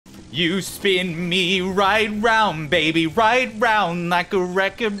You spin me right round, baby, right round like a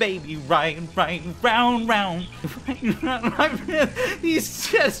record, baby, right round, round. He's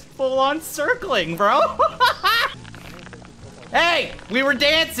just full on circling, bro. Hey, we were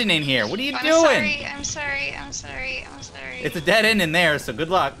dancing in here. What are you doing? I'm sorry. It's a dead end in there, so good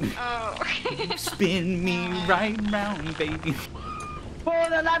luck. Oh. Spin me right round, baby.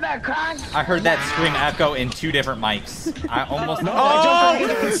 I heard that scream echo in 2 different mics. I almost. No, oh!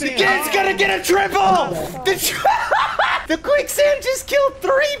 It's gonna get a triple! The quicksand just killed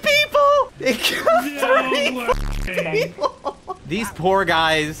 3 people! It killed 3 people! These poor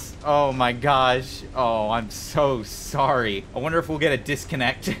guys. Oh my gosh. Oh, I'm so sorry. I wonder if we'll get a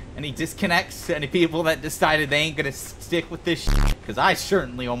disconnect. Any disconnects? Any people that decided they ain't gonna stick with this shit? Because I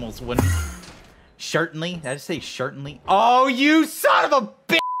certainly almost wouldn't. Certainly? Did I just say certainly? Oh, you son of a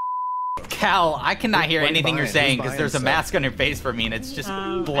bitch! Cal, I cannot hear anything you're saying because there's a mask on your face for me and it's just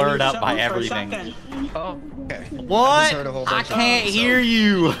blurred up by everything. Oh, okay. What? I can't hear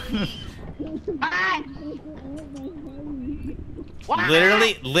you.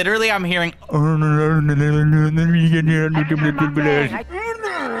 Literally, I'm hearing. What?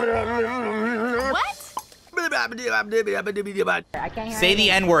 Say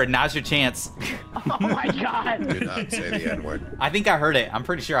the N-word, now's your chance. Oh my god. Do not say the N-word. I think I heard it. I'm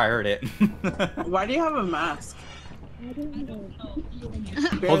pretty sure I heard it. Why do you have a mask?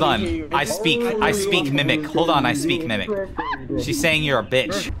 Hold on. I speak mimic. Hold on, I speak mimic. She's saying you're a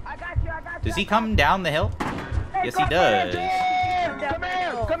bitch. Does he come down the hill? Yes, he does. Come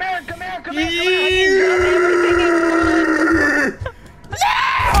here. No!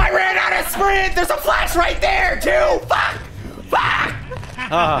 I ran out of sprint! There's a flash right there, too! Fuck! Fuck!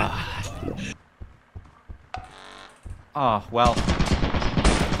 Oh, well.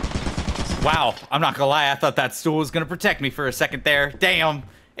 Wow, I'm not gonna lie, I thought that stool was gonna protect me for a second there. Damn,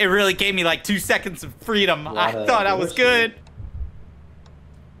 it really gave me like 2 seconds of freedom. I thought I was good.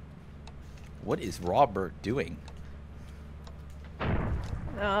 What is Robert doing?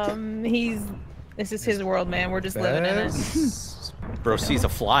 This is his world, man. We're just living in it. Bro sees a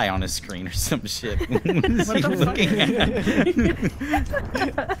fly on his screen or some shit. What is he looking at?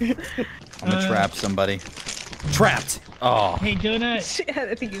 I'm gonna trap somebody. Trapped! Oh. Hey, Donut.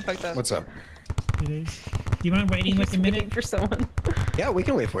 I think you fucked up. What's up? Do you mind waiting like a minute for someone? Yeah, we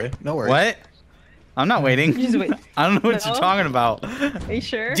can wait for you. No worries. What? I'm not waiting. Just wait. I don't know what you're talking about. Are you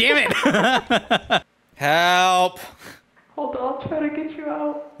sure? Damn it! Help! Hold on, I'll try to get you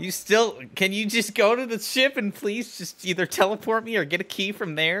out. You still... Can you just go to the ship and please just either teleport me or get a key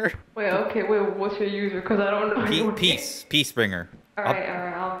from there? Wait, okay, what's your user? Because I don't know. Peacebringer. Alright,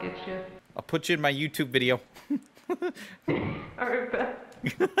 I'll get you. I'll put you in my YouTube video. Alright, bet.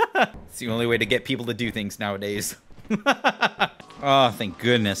 It's the only way to get people to do things nowadays. Oh, thank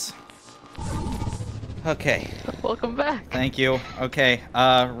goodness. Okay. Welcome back. Thank you. Okay,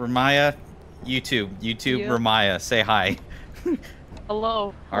 Ramaya, YouTube, Yeah. Ramaya, say hi.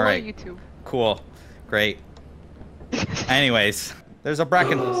 Hello. All right. YouTube. Cool. Great. Anyways, there's a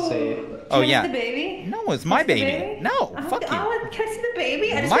bracken. Oh yeah. The baby? No, it's my baby. No, fuck you. Can I see the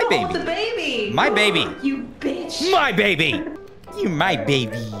baby? I just My want to hold baby. the baby. My baby. You bitch. My baby. You my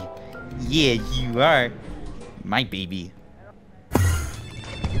baby. Yeah, you are. My baby.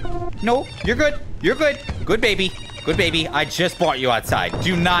 No, you're good. You're good. Good baby. Good baby. I just brought you outside.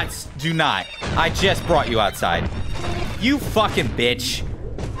 Do not. I just brought you outside. You fucking bitch.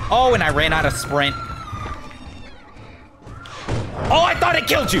 Oh, and I ran out of sprint. Oh, I thought it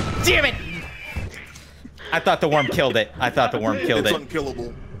killed you. Damn it. I thought the worm killed it. It's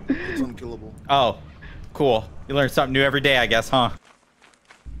unkillable. It's unkillable. Oh, cool. You learn something new every day, I guess, huh?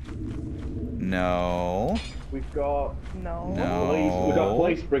 No. We've got No. No. we've got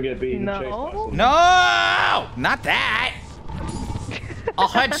Placebringer being No. chased by some- No! Not that! I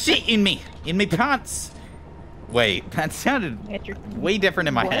had shit in me. In me pants. Wait, that sounded way different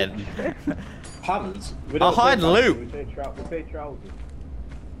in my head. Pants? We I don't say had pants, loot. We say trousers.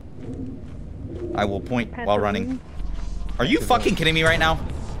 I will point while running. Are you fucking kidding me right now?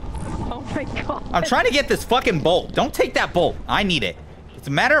 Oh my god. I'm trying to get this fucking bolt. Don't take that bolt. I need it. It's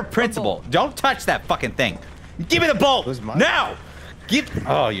a matter of principle. Don't touch that fucking thing. Give me the bolt. Now! Give...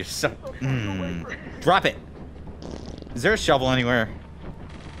 Oh, you're so... Drop it. Is there a shovel anywhere?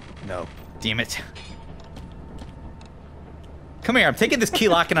 No. Damn it. Come here. I'm taking this key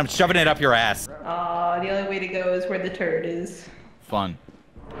lock and I'm shoving it up your ass. Aw, the only way to go is where the turret is. Fun.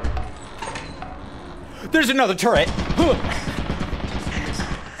 There's another turret.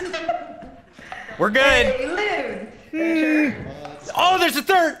 We're good. Hey, we lived. Oh, there's a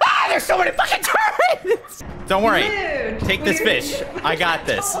third. Ah, there's so many fucking turrets. Don't worry. Dude, Take this we're- fish. I got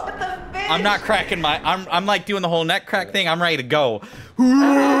this. What the fish? I'm not cracking my. I'm like doing the whole neck crack thing. I'm ready to go.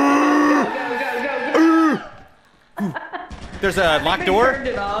 There's a locked door. Turned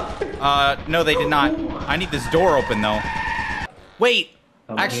it off. No, they did not. I need this door open though. Wait.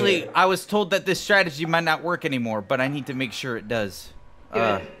 Actually, I was told that this strategy might not work anymore, but I need to make sure it does.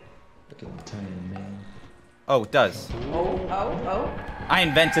 Good. Look at the tiny man. Oh, it does. Oh. I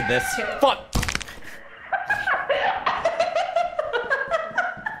invented this. Fuck.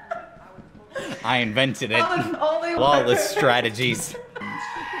 I invented it. Only Flawless strategies.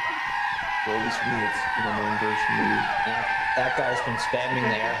 That guy's been spamming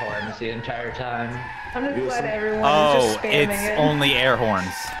the air horns the entire time. I'm just glad everyone is Oh, just spamming it's it. only air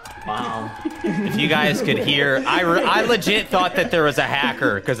horns. Wow. If you guys could hear, I legit thought that there was a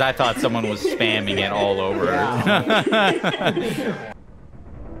hacker because I thought someone was spamming it all over.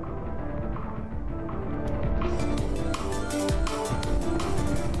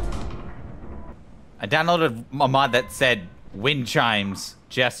 I downloaded a mod that said wind chimes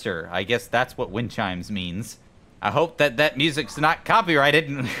Jester. I guess that's what wind chimes means. I hope that that music's not copyrighted.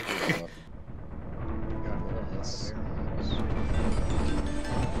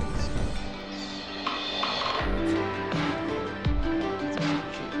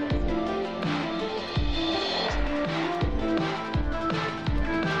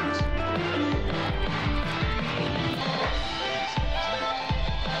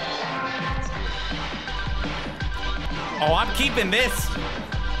 Oh, I'm keeping this.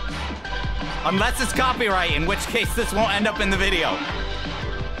 Unless it's copyright, in which case this won't end up in the video.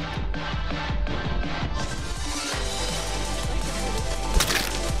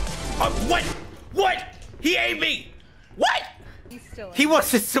 What? What? He ate me! What? He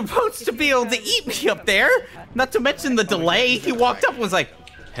wasn't supposed to be able to eat me up there. Not to mention the delay. He walked up and was like,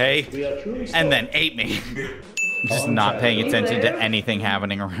 hey, and then ate me. Just not paying attention to anything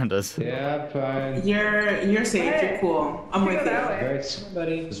happening around us. Yeah, fine. You're safe. You're cool. I'm with you. Very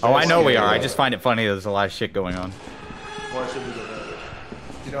buddy. Oh, I know we are. I just find it funny there's a lot of shit going on. Why should we go that way?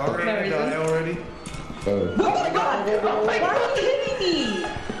 Did already die already? Oh my god! Oh my god! Why are you hitting me?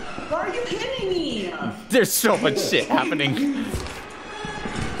 Why are you hitting me? There's so much shit happening.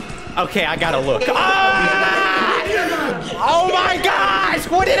 Okay, I gotta look. Ah! Oh my gosh!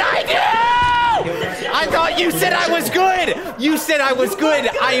 What did I do? I thought you said I was good! You said I was good!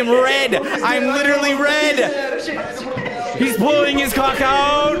 I am red! I'm literally red! He's pulling his cock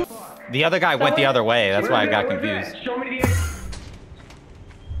out! The other guy went the other way, that's why I got confused. Show me the.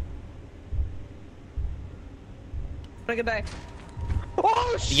 Look at that.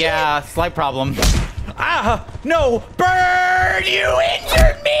 Oh shit! Yeah, slight problem. Ah! No! Bird! You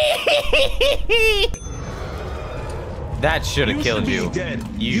injured me! That should have killed you. Dead.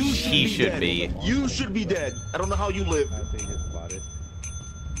 He should be. You should be dead. I don't know how you live. I think it's about it.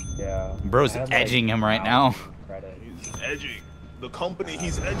 Yeah. Bro's edging him right now. He's edging the company.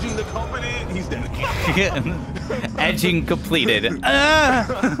 He's edging the company. He's dead. Edging completed.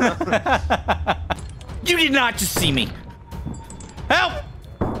 You did not just see me. Help!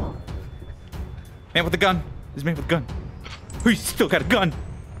 Man with a gun. This man with a gun. He's still got a gun.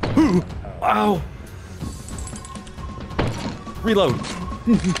 Ooh. Ow. Reload.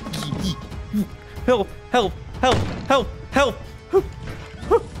 Help, help, help, help, help.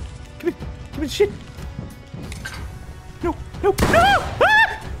 Give me the shit. No, no, no!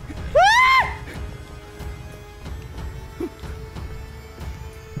 Ah! Ah!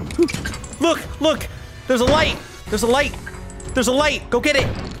 Look, look! There's a light! There's a light! There's a light! Go get it!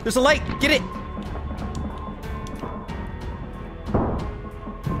 There's a light! Get it!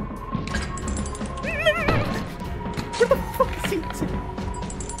 Where the fuck is he?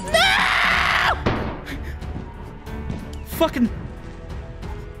 No! Fucking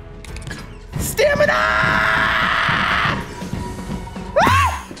stamina!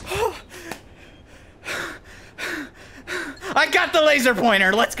 I got the laser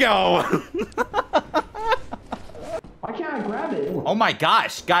pointer. Let's go. Why can't I grab it? Oh my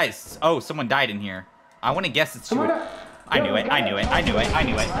gosh, guys. Oh, someone died in here. I want to guess it's you. I knew it. I knew it. I knew it. I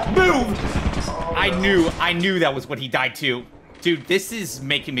knew it. Boom! I knew that was what he died to. Dude, this is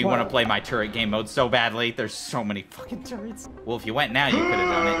making me want to play my turret game mode so badly. There's so many fucking turrets. Well, if you went now, you could have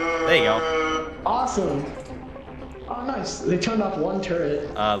done it. There you go. Awesome. Oh, nice. They turned off one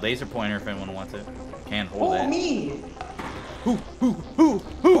turret. Laser pointer if anyone wants it. Can't hold it. Me!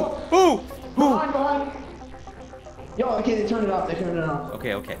 Behind. Yo, okay, they turned it off. They turned it off.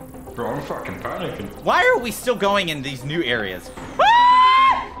 Okay, okay. Bro, I'm fucking panicking. Why are we still going in these new areas?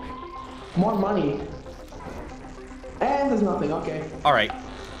 More money. And there's nothing. Okay. All right.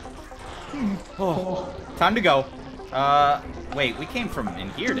 Oh, time to go. Wait, we came from in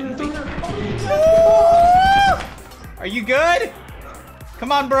here, didn't we? Are you good?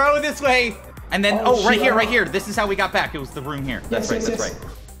 Come on, bro, this way. And then, oh, right here, right here. This is how we got back. It was the room here. That's right, that's right.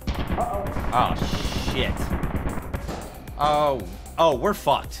 Oh, shit. Oh, we're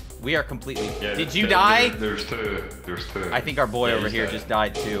fucked. We are completely... Did you die? There's two. I think our boy over here just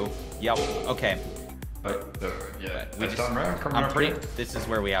died too. Yep, okay. Yeah, We it's just, done, right? Coming I'm up pretty... here. This is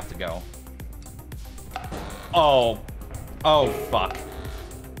where we have to go. Oh. Oh, fuck.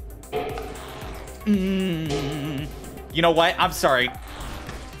 You know what? I'm sorry.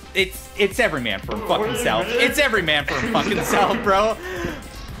 It's every man for him fucking self. It's every man for him fucking self, bro.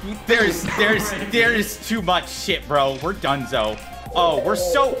 There's too much shit, bro. We're donezo. Oh, we're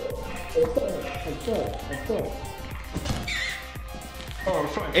so...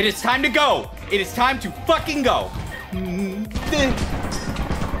 It is time to go. It is time to fucking go.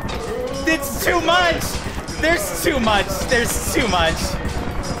 It's too much. There's too much. There's too much.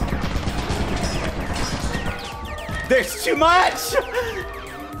 There's too much.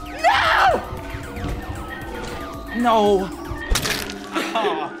 No. No.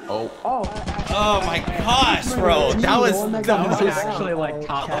 Oh my gosh, bro. That was actually like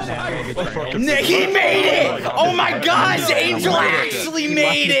top He made it! Oh my gosh, Angel actually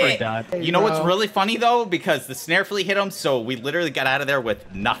made it! You know what's really funny though? Because the snare flea hit him, so we literally got out of there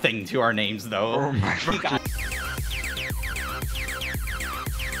with nothing to our names though.